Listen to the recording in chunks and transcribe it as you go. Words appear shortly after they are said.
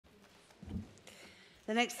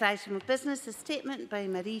The next item of business is a statement by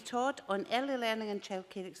Marie Todd on early learning and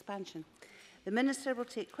childcare expansion. The Minister will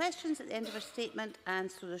take questions at the end of her statement,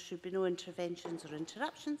 and so there should be no interventions or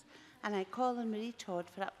interruptions. And I call on Marie Todd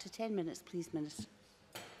for up to 10 minutes, please, Minister.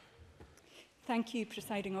 Thank you,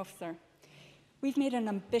 Presiding Officer. We've made an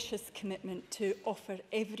ambitious commitment to offer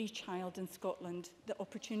every child in Scotland the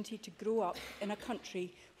opportunity to grow up in a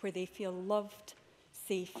country where they feel loved,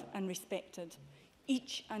 safe and respected.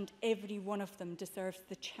 Each and every one of them deserves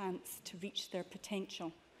the chance to reach their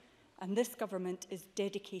potential, and this government is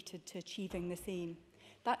dedicated to achieving this aim.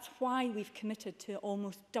 That's why we've committed to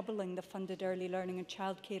almost doubling the funded early learning and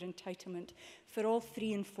childcare entitlement for all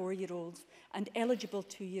 3- and 4-year-olds and eligible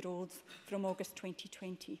 2-year-olds from August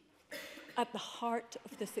 2020. At the heart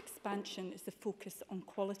of this expansion is the focus on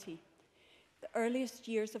quality. The earliest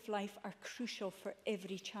years of life are crucial for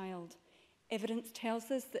every child. Evidence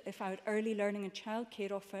tells us that if our early learning and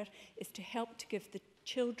childcare offer is to help to give the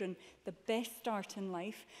children the best start in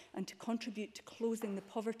life and to contribute to closing the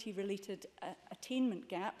poverty-related attainment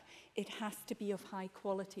gap, it has to be of high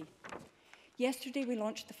quality. Yesterday we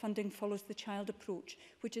launched the Funding Follows the Child approach,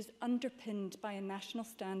 which is underpinned by a national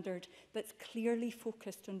standard that's clearly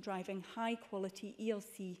focused on driving high-quality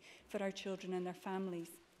ELC for our children and their families.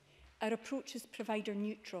 Our approach is provider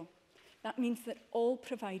neutral. That means that all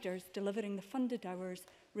providers delivering the funded hours,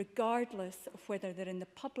 regardless of whether they're in the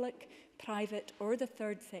public, private or the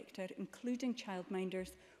third sector, including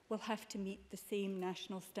childminders, will have to meet the same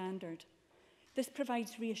national standard. This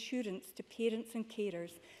provides reassurance to parents and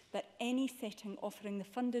carers that any setting offering the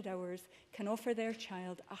funded hours can offer their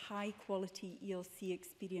child a high-quality ELC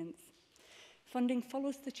experience. Funding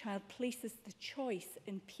Follows the Child places the choice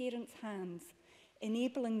in parents' hands,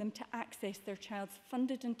 enabling them to access their child's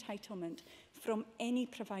funded entitlement from any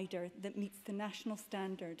provider that meets the national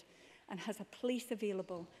standard and has a place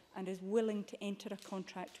available and is willing to enter a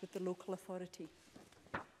contract with the local authority.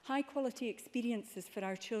 High-quality experiences for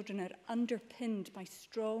our children are underpinned by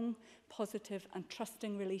strong, positive and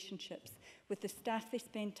trusting relationships with the staff they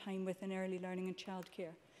spend time with in early learning and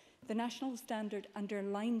childcare. The national standard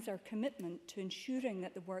underlines our commitment to ensuring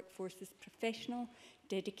that the workforce is professional,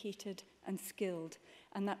 dedicated and skilled,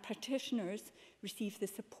 and that practitioners receive the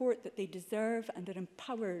support that they deserve and are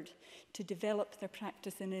empowered to develop their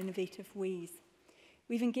practice in innovative ways.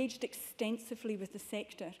 We've engaged extensively with the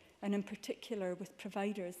sector, and in particular with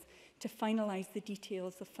providers, to finalise the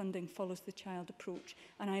details of Funding Follows the Child approach,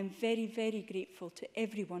 and I am very, very grateful to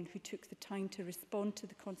everyone who took the time to respond to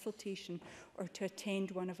the consultation or to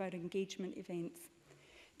attend one of our engagement events.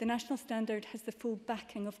 The national standard has the full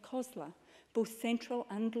backing of COSLA. Both central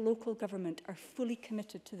and local government are fully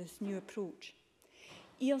committed to this new approach.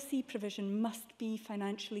 ELC provision must be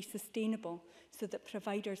financially sustainable so that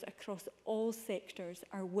providers across all sectors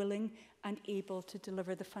are willing and able to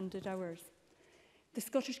deliver the funded hours. The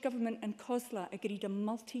Scottish Government and COSLA agreed a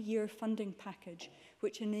multi-year funding package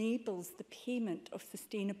which enables the payment of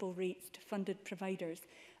sustainable rates to funded providers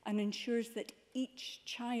and ensures that each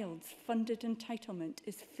child's funded entitlement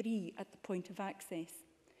is free at the point of access.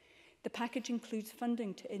 The package includes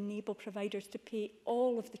funding to enable providers to pay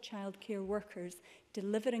all of the childcare workers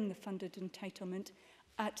delivering the funded entitlement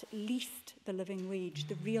at least the living wage,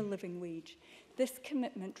 the real living wage. This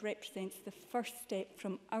commitment represents the first step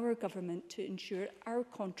from our government to ensure our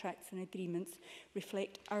contracts and agreements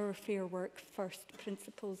reflect our Fair Work First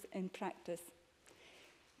principles in practice.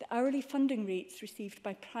 The hourly funding rates received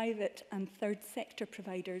by private and third sector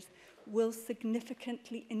providers will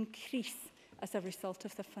significantly increase as a result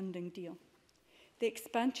of the funding deal. The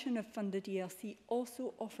expansion of funded ELC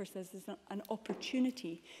also offers us an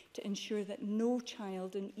opportunity to ensure that no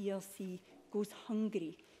child in ELC goes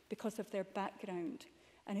hungry because of their background,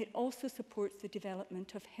 and it also supports the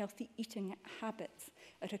development of healthy eating habits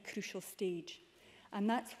at a crucial stage. And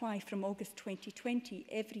that's why from August 2020,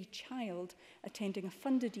 every child attending a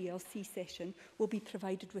funded ELC session will be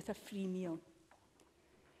provided with a free meal.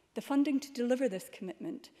 The funding to deliver this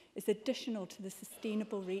commitment is additional to the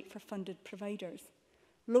sustainable rate for funded providers.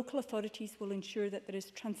 Local authorities will ensure that there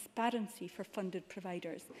is transparency for funded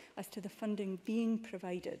providers as to the funding being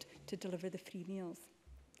provided to deliver the free meals.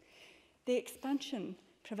 The expansion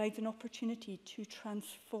provides an opportunity to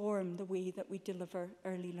transform the way that we deliver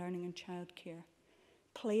early learning and childcare.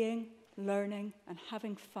 Playing, learning and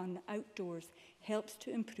having fun outdoors helps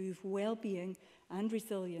to improve well-being and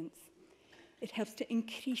resilience. It helps to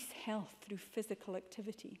increase health through physical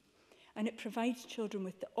activity, and it provides children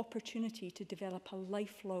with the opportunity to develop a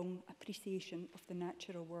lifelong appreciation of the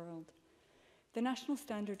natural world. The national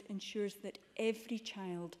standard ensures that every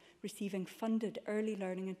child receiving funded early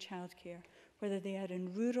learning and childcare, whether they are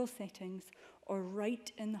in rural settings or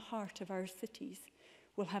right in the heart of our cities,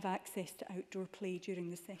 will have access to outdoor play during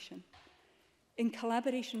the session. In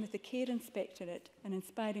collaboration with the Care Inspectorate and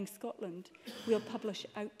Inspiring Scotland, we'll publish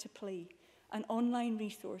Out to Play, an online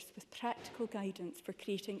resource with practical guidance for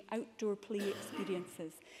creating outdoor play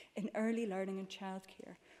experiences in early learning and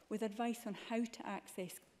childcare, with advice on how to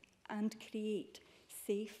access and create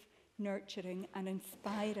safe, nurturing and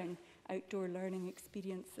inspiring outdoor learning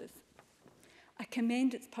experiences. I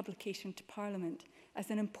commend its publication to Parliament as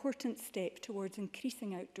an important step towards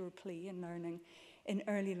increasing outdoor play and learning in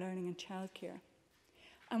early learning and childcare.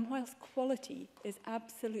 And whilst quality is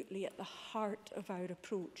absolutely at the heart of our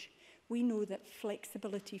approach, we know that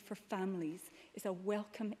flexibility for families is a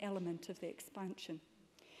welcome element of the expansion.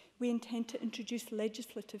 We intend to introduce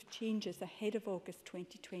legislative changes ahead of August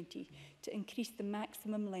 2020 to increase the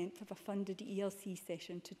maximum length of a funded ELC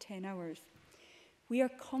session to 10 hours. We are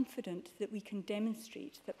confident that we can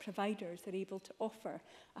demonstrate that providers are able to offer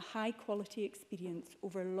a high-quality experience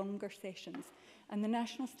over longer sessions, and the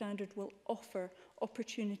national standard will offer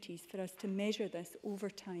opportunities for us to measure this over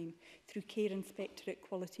time through Care Inspectorate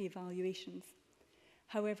quality evaluations.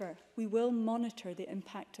 However, we will monitor the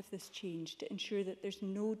impact of this change to ensure that there's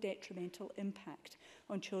no detrimental impact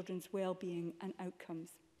on children's well-being and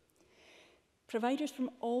outcomes. Providers from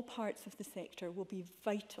all parts of the sector will be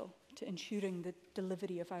vital to ensuring the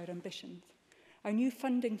delivery of our ambitions. Our new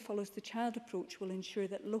funding follows the child approach will ensure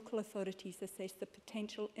that local authorities assess the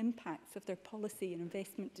potential impacts of their policy and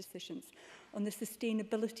investment decisions on the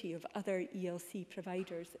sustainability of other ELC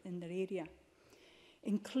providers in their area,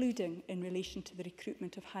 including in relation to the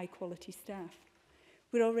recruitment of high-quality staff.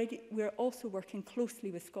 We're also working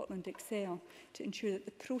closely with Scotland Excel to ensure that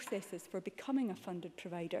the processes for becoming a funded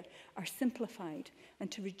provider are simplified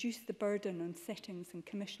and to reduce the burden on settings and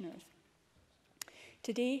commissioners.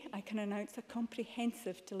 Today, I can announce a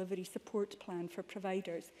comprehensive delivery support plan for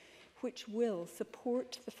providers, which will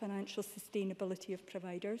support the financial sustainability of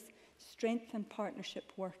providers, strengthen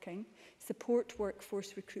partnership working, support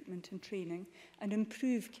workforce recruitment and training, and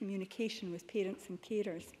improve communication with parents and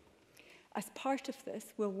carers. As part of this,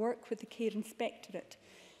 we'll work with the Care Inspectorate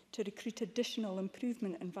to recruit additional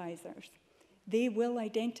improvement advisors. They will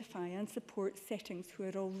identify and support settings who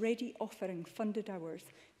are already offering funded hours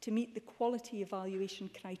to meet the quality evaluation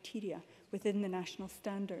criteria within the national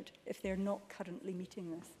standard if they're not currently meeting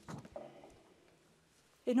this.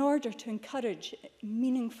 In order to encourage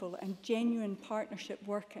meaningful and genuine partnership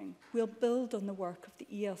working, we'll build on the work of the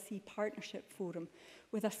ELC Partnership Forum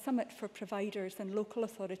with a summit for providers and local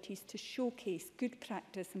authorities to showcase good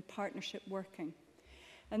practice and partnership working.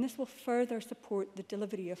 And this will further support the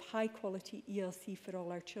delivery of high-quality ELC for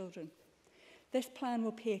all our children. This plan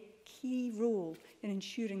will play a key role in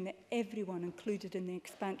ensuring that everyone included in the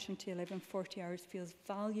expansion to 1140 hours feels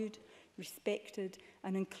valued, respected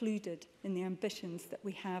and included in the ambitions that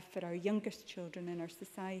we have for our youngest children in our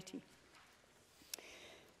society.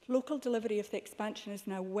 Local delivery of the expansion is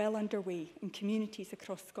now well underway in communities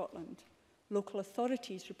across Scotland. Local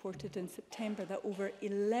authorities reported in September that over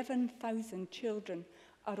 11,000 children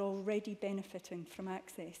are already benefiting from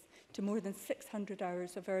access to more than 600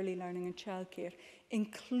 hours of early learning and childcare,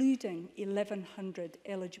 including 1,100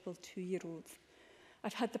 eligible 2-year-olds.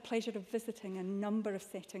 I've had the pleasure of visiting a number of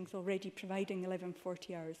settings already providing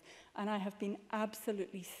 1140 hours, and I have been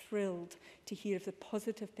absolutely thrilled to hear of the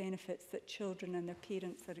positive benefits that children and their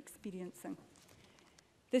parents are experiencing.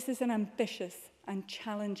 This is an ambitious and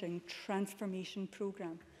challenging transformation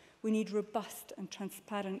programme. We need robust and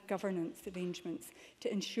transparent governance arrangements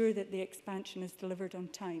to ensure that the expansion is delivered on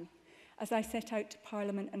time. As I set out to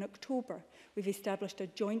Parliament in October, we've established a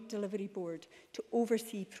joint delivery board to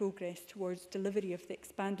oversee progress towards delivery of the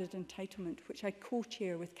expanded entitlement, which I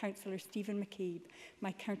co-chair with Councillor Stephen McCabe,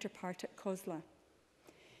 my counterpart at COSLA.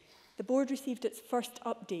 The board received its first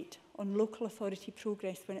update on local authority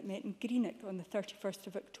progress when it met in Greenock on the 31st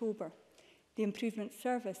of October. The Improvement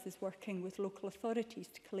Service is working with local authorities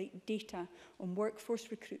to collect data on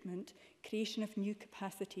workforce recruitment, creation of new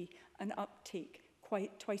capacity and uptake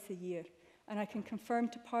twice a year. And I can confirm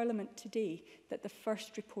to Parliament today that the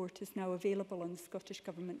first report is now available on the Scottish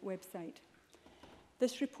Government website.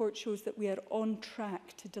 This report shows that we are on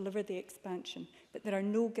track to deliver the expansion, but there are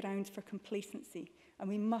no grounds for complacency, and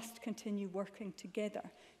we must continue working together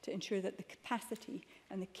to ensure that the capacity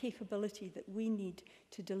and the capability that we need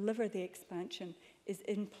to deliver the expansion is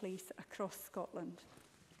in place across Scotland.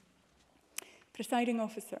 Presiding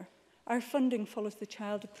Officer, our funding follows the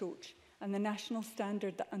child approach, and the national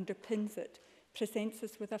standard that underpins it presents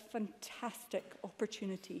us with a fantastic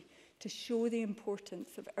opportunity to show the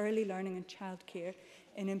importance of early learning and childcare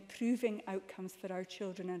in improving outcomes for our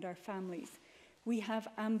children and our families. We have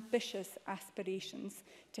ambitious aspirations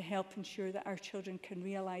to help ensure that our children can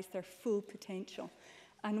realise their full potential.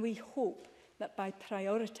 And we hope that by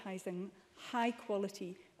prioritising high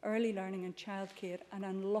quality early learning and childcare and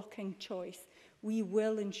unlocking choice, we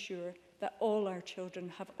will ensure that all our children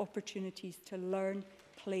have opportunities to learn,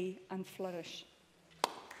 play and flourish.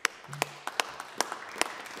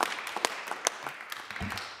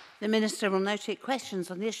 The Minister will now take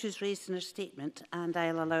questions on the issues raised in her statement, and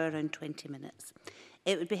I'll allow around 20 minutes.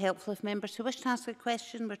 It would be helpful if members who wish to ask a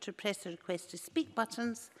question were to press the request to speak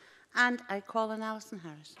buttons, and I call on Alison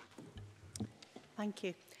Harris. Thank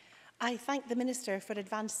you. I thank the Minister for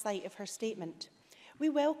advance sight of her statement. We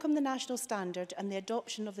welcome the national standard and the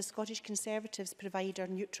adoption of the Scottish Conservatives' provider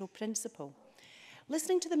neutral principle.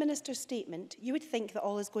 Listening to the Minister's statement, you would think that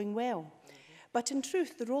all is going well. But in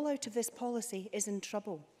truth, the rollout of this policy is in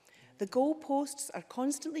trouble. The goalposts are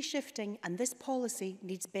constantly shifting and this policy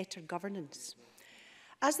needs better governance.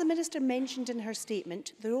 As the Minister mentioned in her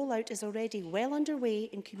statement, the rollout is already well underway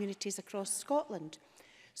in communities across Scotland.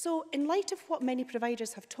 So, in light of what many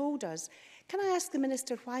providers have told us, can I ask the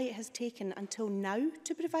Minister why it has taken until now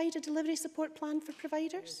to provide a delivery support plan for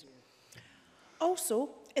providers? Also,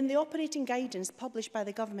 in the operating guidance published by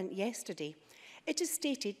the Government yesterday, it is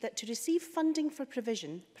stated that to receive funding for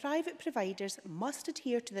provision, private providers must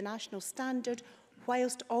adhere to the national standard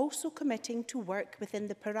whilst also committing to work within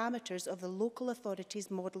the parameters of the local authority's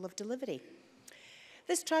model of delivery.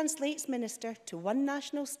 This translates, Minister, to one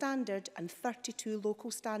national standard and 32 local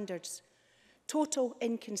standards. Total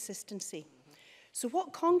inconsistency. So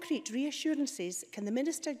what concrete reassurances can the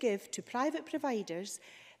Minister give to private providers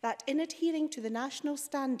that in adhering to the national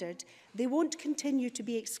standard, they won't continue to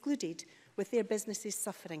be excluded with their businesses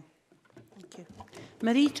suffering? Thank you.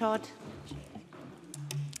 Marie Todd.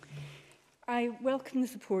 I welcome the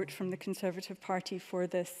support from the Conservative Party for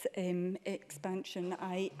this expansion.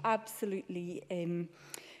 I absolutely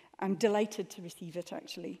I'm delighted to receive it,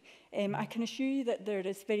 actually. I can assure you that there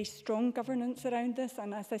is very strong governance around this,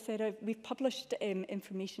 and as I said, we've published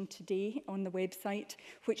information today on the website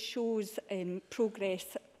which shows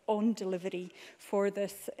progress on delivery for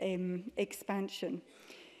this expansion.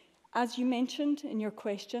 As you mentioned in your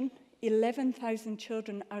question, 11,000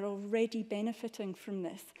 children are already benefiting from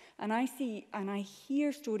this. And I see and I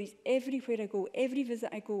hear stories everywhere I go, every visit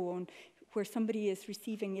I go on, where somebody is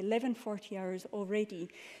receiving 1140 hours already.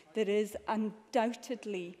 There is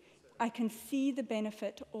undoubtedly, I can see the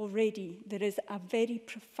benefit already. There is a very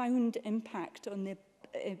profound impact on the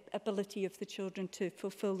ability of the children to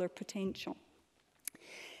fulfil their potential.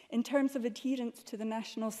 In terms of adherence to the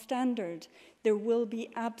national standard, there will be,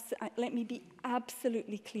 let me be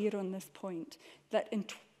absolutely clear on this point, that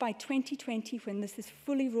by 2020, when this is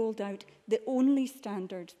fully rolled out, the only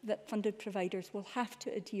standard that funded providers will have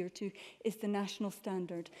to adhere to is the national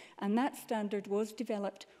standard. And that standard was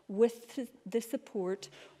developed with the support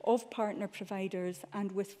of partner providers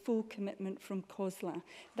and with full commitment from COSLA.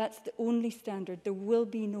 That's the only standard. There will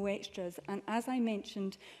be no extras. And as I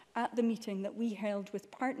mentioned at the meeting that we held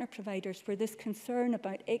with partner providers where this concern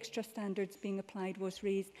about extra standards being applied was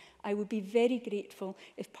raised, I would be very grateful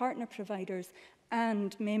if partner providers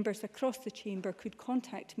and members across the chamber could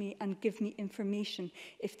contact me and give me information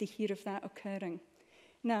if they hear of that occurring.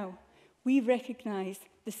 Now, we recognise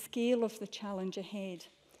the scale of the challenge ahead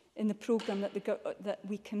in the programme that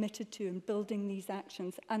we committed to in building these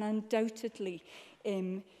actions, and undoubtedly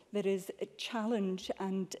there is a challenge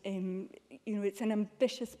and it's an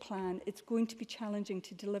ambitious plan. It's going to be challenging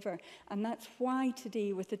to deliver, and that's why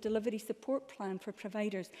today with the delivery support plan for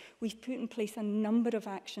providers we've put in place a number of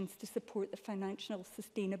actions to support the financial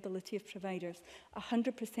sustainability of providers.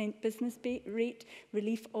 100% business rate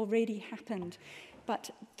relief already happened, but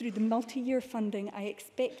through the multi-year funding I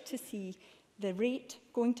expect to see the rate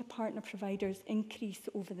going to partner providers increase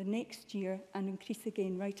over the next year and increase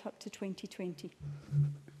again right up to 2020.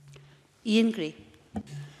 Ian Gray.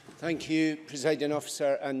 Thank you, Presiding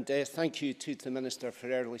Officer, and thank you to the Minister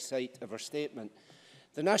for early sight of her statement.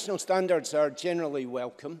 The national standards are generally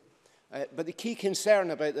welcome, but the key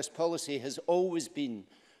concern about this policy has always been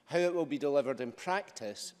how it will be delivered in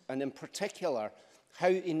practice, and in particular, how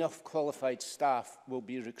enough qualified staff will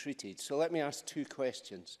be recruited. So let me ask two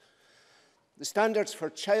questions. The standards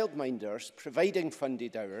for childminders providing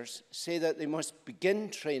funded hours say that they must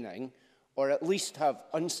begin training or at least have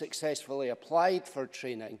unsuccessfully applied for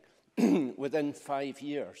training within 5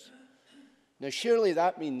 years. Now, surely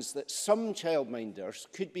that means that some childminders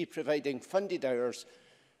could be providing funded hours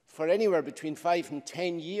for anywhere between 5 and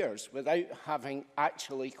 10 years without having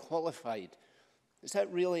actually qualified. Is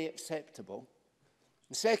that really acceptable?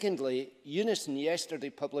 And secondly, Unison yesterday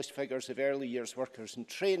published figures of early years workers in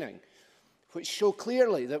training, which show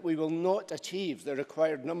clearly that we will not achieve the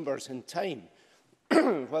required numbers in time.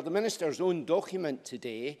 While the Minister's own document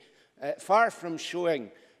today, far from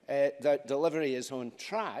showing that delivery is on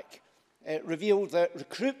track, revealed that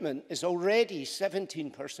recruitment is already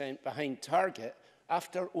 17% behind target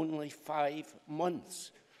after only 5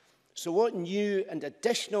 months. So what new and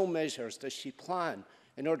additional measures does she plan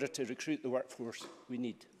in order to recruit the workforce we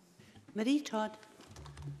need? Marie Todd.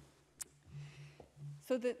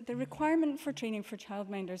 So the requirement for training for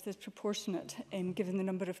childminders is proportionate given the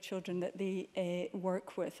number of children that they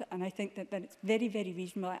work with. And I think that it's very, very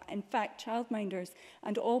reasonable. In fact, childminders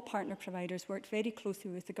and all partner providers worked very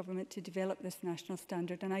closely with the government to develop this national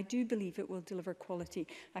standard. And I do believe it will deliver quality.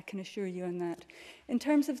 I can assure you on that. In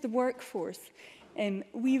terms of the workforce,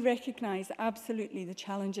 we recognise absolutely the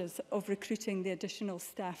challenges of recruiting the additional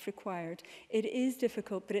staff required. It is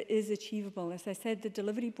difficult, but it is achievable. As I said, the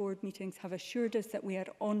delivery board meetings have assured us that we are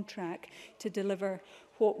on track to deliver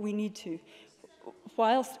what we need to.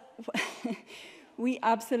 Whilst we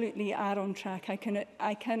absolutely are on track, I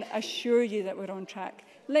can assure you that we're on track.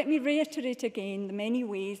 Let me reiterate again the many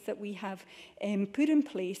ways that we have put in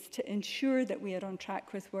place to ensure that we are on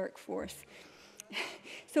track with workforce.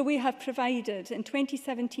 So we have provided, in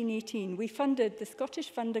 2017-18, we funded the Scottish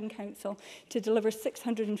Funding Council to deliver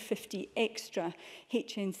 650 extra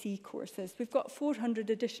HNC courses. We've got 400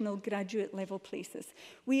 additional graduate level places.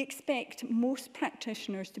 We expect most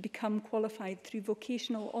practitioners to become qualified through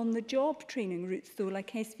vocational on-the-job training routes, though,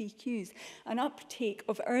 like SVQs. An uptake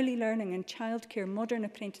of early learning and childcare modern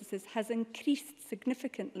apprentices has increased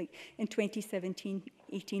significantly in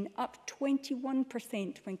 2017-18, up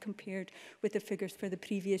 21% when compared with the figures for the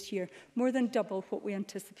previous year, more than double what we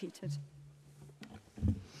anticipated.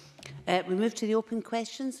 We move to the open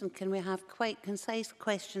questions, and can we have quite concise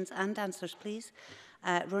questions and answers, please?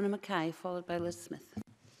 Rona Mackay, followed by Liz Smith.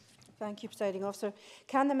 Thank you, Presiding Officer.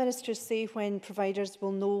 Can the Minister say when providers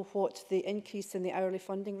will know what the increase in the hourly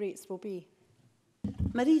funding rates will be?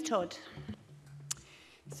 Marie Todd.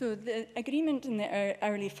 So the agreement in the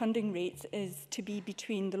hourly funding rates is to be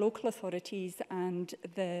between the local authorities and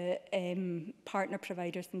the partner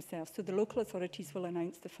providers themselves. So the local authorities will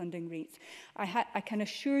announce the funding rates. I can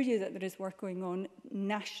assure you that there is work going on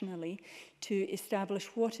nationally to establish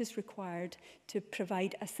what is required to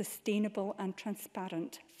provide a sustainable and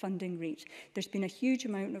transparent funding rate. There's been a huge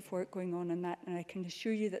amount of work going on that, and I can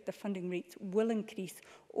assure you that the funding rates will increase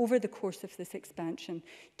over the course of this expansion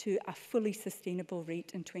to a fully sustainable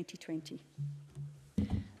rate in 2020.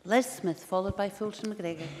 Liz Smith, followed by Fulton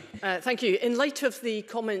McGregor. Thank you. In light of the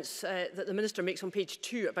comments that the Minister makes on page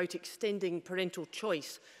 2 about extending parental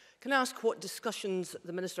choice, can I ask what discussions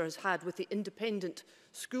the Minister has had with the independent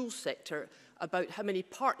school sector about how many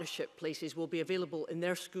partnership places will be available in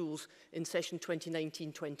their schools in session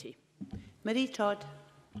 2019-20? Marie Todd.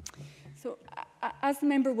 So, as the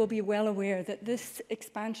member will be well aware that this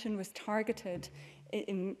expansion was targeted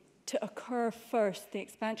to occur first. The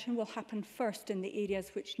expansion will happen first in the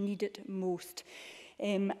areas which need it most.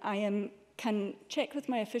 Can check with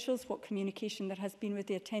my officials what communication there has been with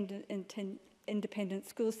the independent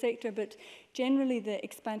school sector, but generally the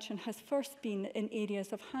expansion has first been in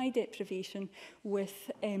areas of high deprivation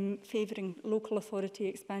with favouring local authority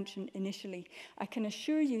expansion initially. I can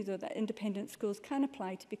assure you though that independent schools can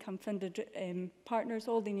apply to become funded partners.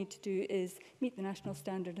 All they need to do is meet the national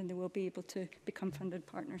standard and they will be able to become funded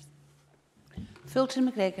partners. Fulton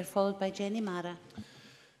McGregor, followed by Jenny Mara.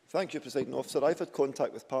 Thank you, Presiding Officer. I've had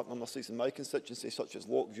contact with partner nurseries in my constituency, such as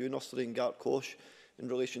Lockview Nursery and Gartcosh, in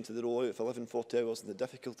relation to the rollout of 1140 hours and the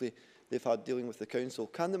difficulty they've had dealing with the Council.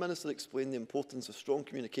 Can the Minister explain the importance of strong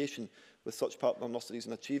communication with such partner nurseries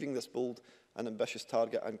in achieving this bold and ambitious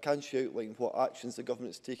target, and can she outline what actions the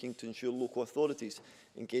Government is taking to ensure local authorities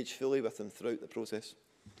engage fully with them throughout the process?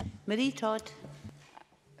 Marie Todd.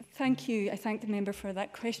 Thank you. I thank the member for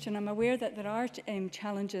that question. I'm aware that there are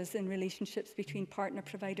challenges in relationships between partner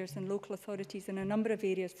providers and local authorities in a number of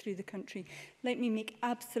areas through the country. Let me make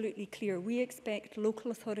absolutely clear, we expect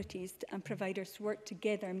local authorities and providers to work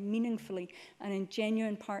together meaningfully and in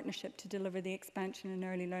genuine partnership to deliver the expansion in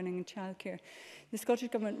early learning and childcare. The Scottish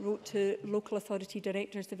Government wrote to local authority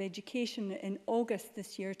directors of education in August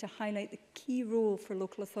this year to highlight the key role for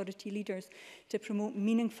local authority leaders to promote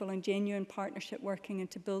meaningful and genuine partnership working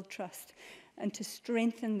and to build trust, and to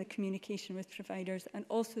strengthen the communication with providers, and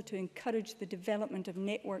also to encourage the development of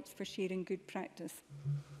networks for sharing good practice.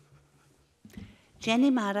 Jenny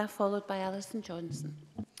Mara, followed by Alison Johnson.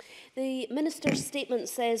 The Minister's statement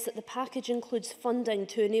says that the package includes funding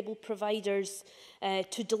to enable providers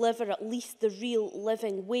to deliver at least the real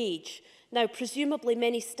living wage. Now, presumably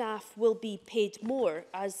many staff will be paid more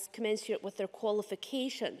as commensurate with their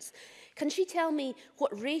qualifications. Can she tell me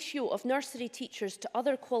what ratio of nursery teachers to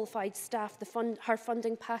other qualified staff her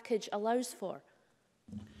funding package allows for?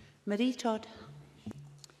 Marie Todd.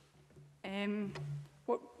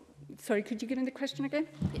 Sorry, could you get in the question again?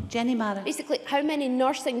 Jenny Mara. Basically, how many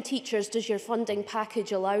nursing teachers does your funding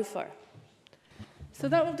package allow for? So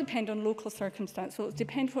that will depend on local circumstance. So it will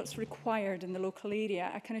depend what's required in the local area.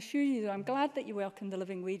 I can assure you, though, I'm glad that you welcome the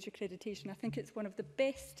living wage accreditation. I think it's one of the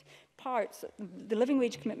best parts. The living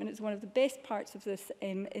wage commitment is one of the best parts of this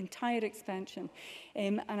entire expansion.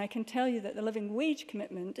 And I can tell you that the living wage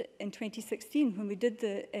commitment in 2016, when we did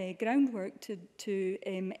the groundwork to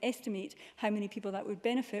estimate how many people that would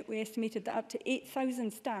benefit, we estimated that up to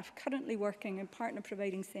 8,000 staff currently working in partner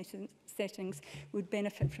providing settings would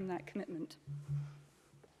benefit from that commitment.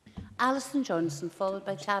 Alison Johnson, followed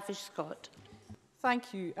by Tavish Scott.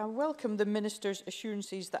 Thank you. I welcome the Minister's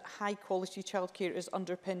assurances that high-quality childcare is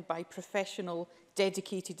underpinned by professional,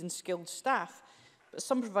 dedicated and skilled staff. But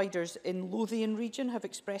some providers in Lothian region have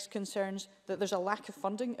expressed concerns that there's a lack of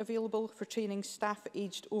funding available for training staff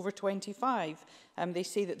aged over 25. They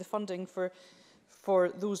say that the funding for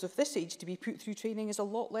those of this age to be put through training is a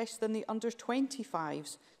lot less than the under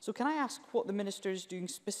 25s. So can I ask what the Minister is doing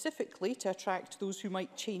specifically to attract those who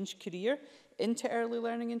might change career into early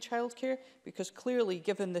learning and childcare? Because clearly,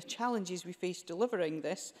 given the challenges we face delivering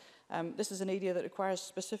this, this is an area that requires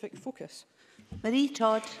specific focus. Marie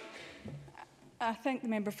Todd. I thank the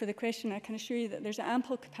member for the question. I can assure you that there's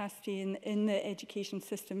ample capacity in the education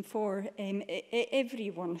system for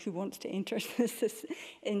everyone who wants to enter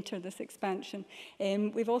this expansion.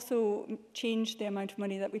 We've also changed the amount of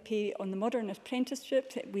money that we pay on the modern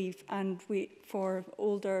apprenticeship for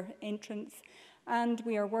older entrants. And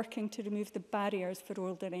we are working to remove the barriers for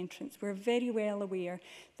older entrants. We're very well aware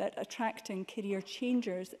that attracting career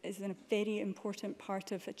changers is a very important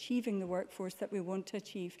part of achieving the workforce that we want to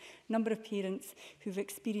achieve. A number of parents who've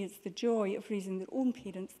experienced the joy of raising their own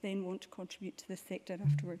parents then want to contribute to this sector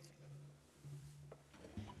afterwards.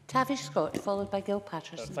 Tavish Scott, followed by Gil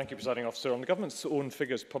Patterson. Thank you, Presiding Officer. On the Government's own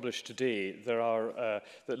figures published today, there are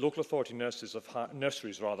that local authority nurseries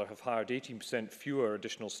have hired 18% fewer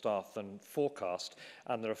additional staff than forecast,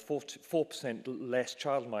 and there are 4% less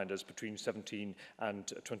childminders between 2017 and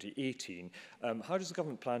 2018. How does the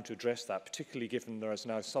Government plan to address that, particularly given there is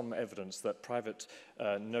now some evidence that private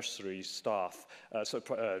nursery staff,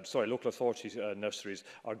 local authority nurseries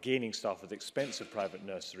are gaining staff at the expense of private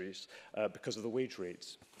nurseries because of the wage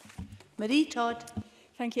rates? Marie Todd.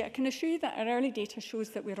 Thank you. I can assure you that our early data shows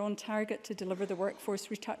that we're on target to deliver the workforce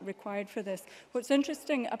required for this. What's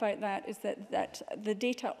interesting about that is that the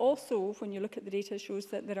data also, when you look at the data, shows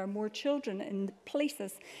that there are more children in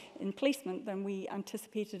placement than we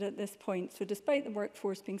anticipated at this point. So despite the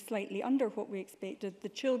workforce being slightly under what we expected, the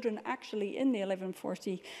children actually in the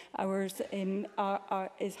 1140 hours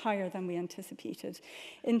is higher than we anticipated.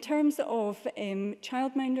 In terms of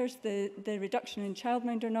childminders, the reduction in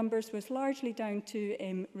childminder numbers was largely down to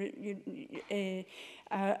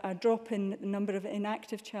a drop in the number of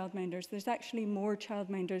inactive childminders. There's actually more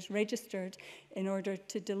childminders registered in order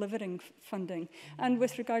to delivering funding. And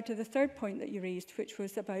with regard to the third point that you raised, which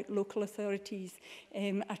was about local authorities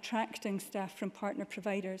attracting staff from partner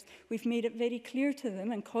providers, we've made it very clear to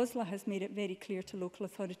them, and COSLA has made it very clear to local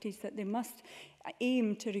authorities, that they must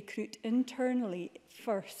aim to recruit internally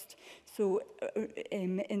first. So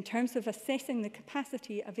in terms of assessing the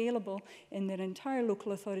capacity available in their entire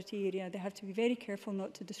local authority area, they have to be very careful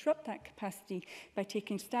not to disrupt that capacity by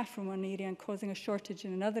taking staff from one area and causing a shortage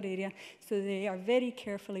in another area. So they are very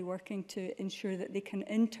carefully working to ensure that they can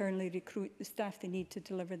internally recruit the staff they need to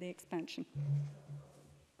deliver the expansion.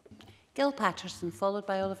 Gil Patterson, followed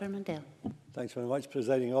by Oliver Mundell. Thanks very much,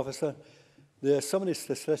 Presiding Officer. The summary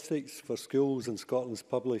statistics for schools in Scotland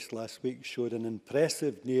published last week showed an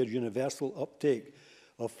impressive near universal uptake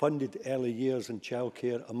of funded early years in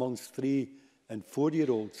childcare amongst 3- and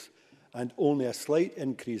 4-year-olds, and only a slight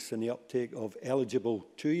increase in the uptake of eligible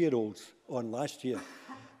 2-year-olds on last year.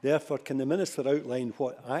 Therefore, can the Minister outline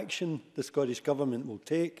what action the Scottish Government will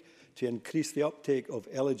take to increase the uptake of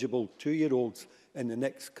eligible 2-year-olds in the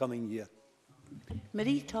next coming year?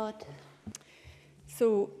 Marie Todd.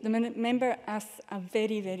 So the member asks a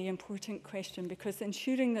very, very important question, because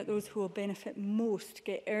ensuring that those who will benefit most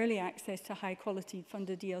get early access to high-quality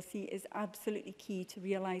funded ELC is absolutely key to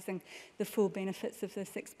realising the full benefits of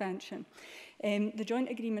this expansion. The joint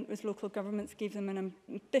agreement with local governments gave them an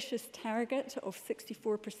ambitious target of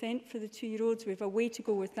 64% for the 2-year-olds. We have a way to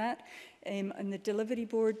go with that. On the delivery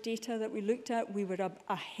board data that we looked at, we were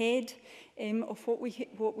ahead of what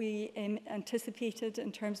we anticipated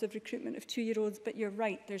in terms of recruitment of 2-year-olds, but you're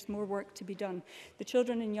right, there's more work to be done. The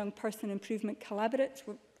Children and Young Person Improvement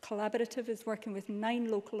Collaborative is working with 9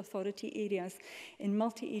 local authority areas in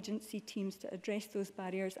multi-agency teams to address those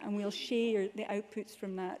barriers, and we'll share the outputs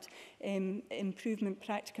from that improvement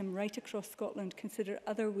practicum right across Scotland, consider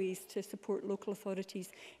other ways to support local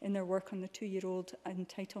authorities in their work on the 2-year-old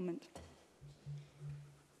entitlement.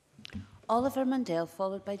 Oliver Mundell,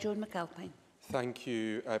 followed by Joan McAlpine. Thank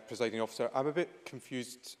you, Presiding Officer. I'm a bit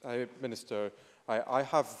confused, Minister. I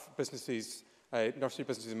have businesses, nursery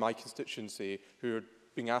businesses in my constituency who are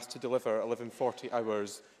being asked to deliver 1140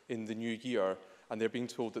 hours in the new year, and they're being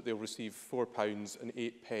told that they'll receive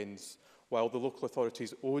 £4.08, while the local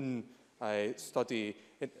authority's own study,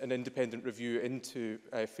 an independent review into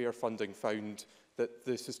fair funding, found that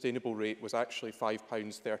the sustainable rate was actually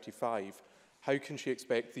 £5.35. How can she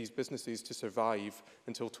expect these businesses to survive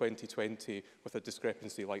until 2020 with a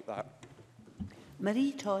discrepancy like that?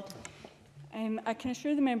 Marie Todd. I can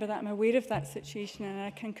assure the member that I'm aware of that situation, and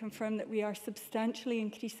I can confirm that we are substantially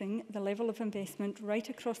increasing the level of investment right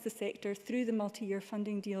across the sector through the multi-year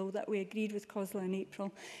funding deal that we agreed with COSLA in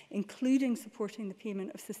April, including supporting the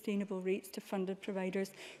payment of sustainable rates to funded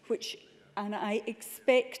providers, and I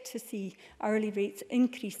expect to see hourly rates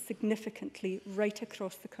increase significantly right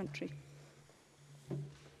across the country.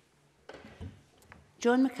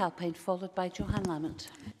 Joan McAlpine, followed by Johann Lamont.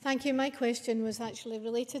 Thank you. My question was actually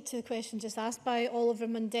related to the question just asked by Oliver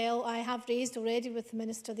Mundell. I have raised already with the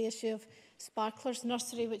Minister the issue of Sparklers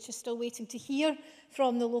Nursery, which is still waiting to hear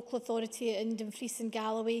from the local authority in Dumfries and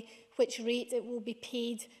Galloway which rate it will be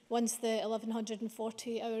paid once the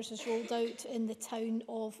 1140 hours is rolled out in the town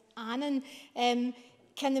of Annan.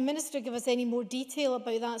 Can the Minister give us any more detail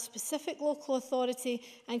about that specific local authority?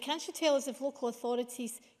 And can she tell us if local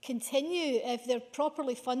authorities continue, if they're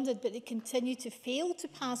properly funded, but they continue to fail to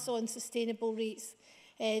pass on sustainable rates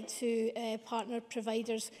to partner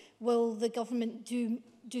providers, will the government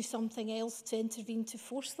do something else to intervene to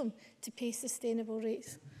force them to pay sustainable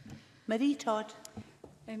rates? Marie Todd.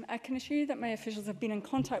 I can assure you that my officials have been in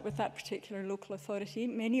contact with that particular local authority.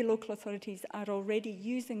 Many local authorities are already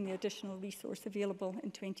using the additional resource available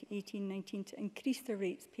in 2018-19 to increase their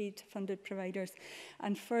rates paid to funded providers,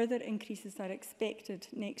 and further increases are expected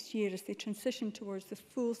next year as they transition towards the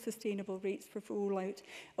full sustainable rates for rollout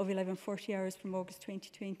of 1140 hours from August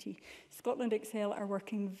 2020. Scotland Excel are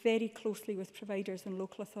working very closely with providers and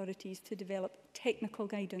local authorities to develop technical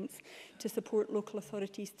guidance to support local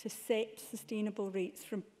authorities to set sustainable rates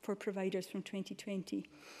for providers from 2020.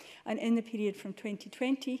 And in the period from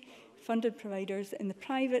 2020, funded providers in the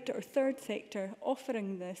private or third sector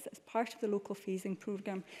offering this as part of the local phasing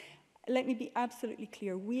programme. Let me be absolutely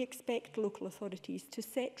clear, we expect local authorities to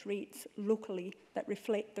set rates locally that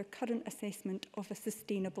reflect their current assessment of a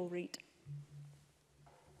sustainable rate.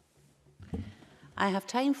 I have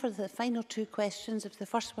time for the final 2 questions, if the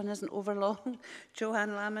first one isn't overlong.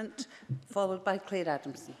 Johann Lamont, followed by Claire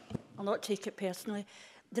Adamson. I'll not take it personally.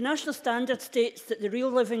 The national standard states that the real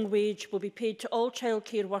living wage will be paid to all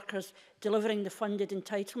childcare workers delivering the funded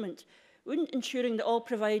entitlement. Wouldn't ensuring that all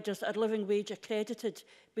providers are living wage accredited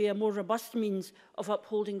be a more robust means of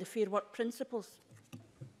upholding the Fair Work principles?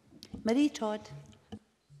 Marie Todd.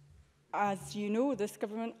 As you know, this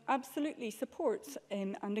government absolutely supports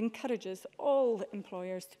and encourages all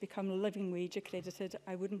employers to become living wage accredited.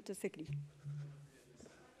 I wouldn't disagree.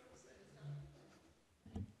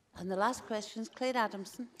 And the last question is Claire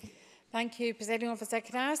Adamson. Thank you, Presiding Officer.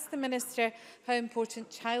 Can I ask the Minister how important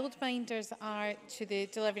childminders are to the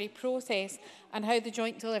delivery process and how the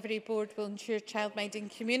Joint Delivery Board will ensure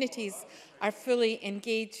childminding communities are fully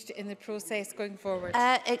engaged in the process going forward?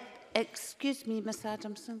 Excuse me, Miss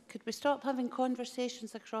Adamson, could we stop having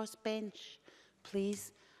conversations across bench,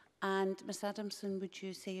 please? And Miss Adamson, would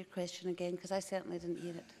you say your question again, because I certainly didn't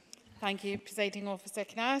hear it. Thank you, Presiding Officer.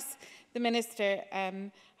 Can I ask the Minister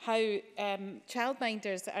how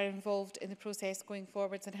childminders are involved in the process going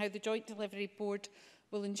forwards and how the Joint Delivery Board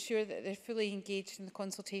will ensure that they're fully engaged in the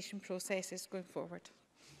consultation processes going forward?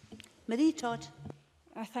 Marie Todd.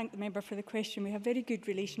 I thank the member for the question. We have very good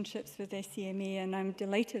relationships with SCMA, and I'm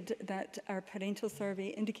delighted that our parental survey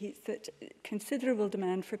indicates that considerable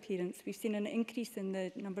demand for parents. We've seen an increase in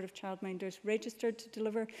the number of childminders registered to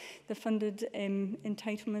deliver the funded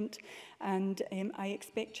entitlement, and I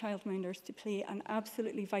expect childminders to play an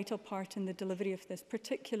absolutely vital part in the delivery of this,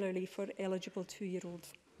 particularly for eligible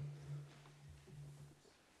 2-year-olds.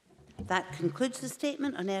 That concludes the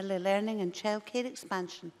statement on early learning and childcare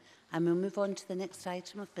expansion, and we'll move on to the next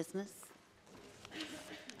item of business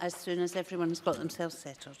as soon as everyone's got themselves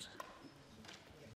settled.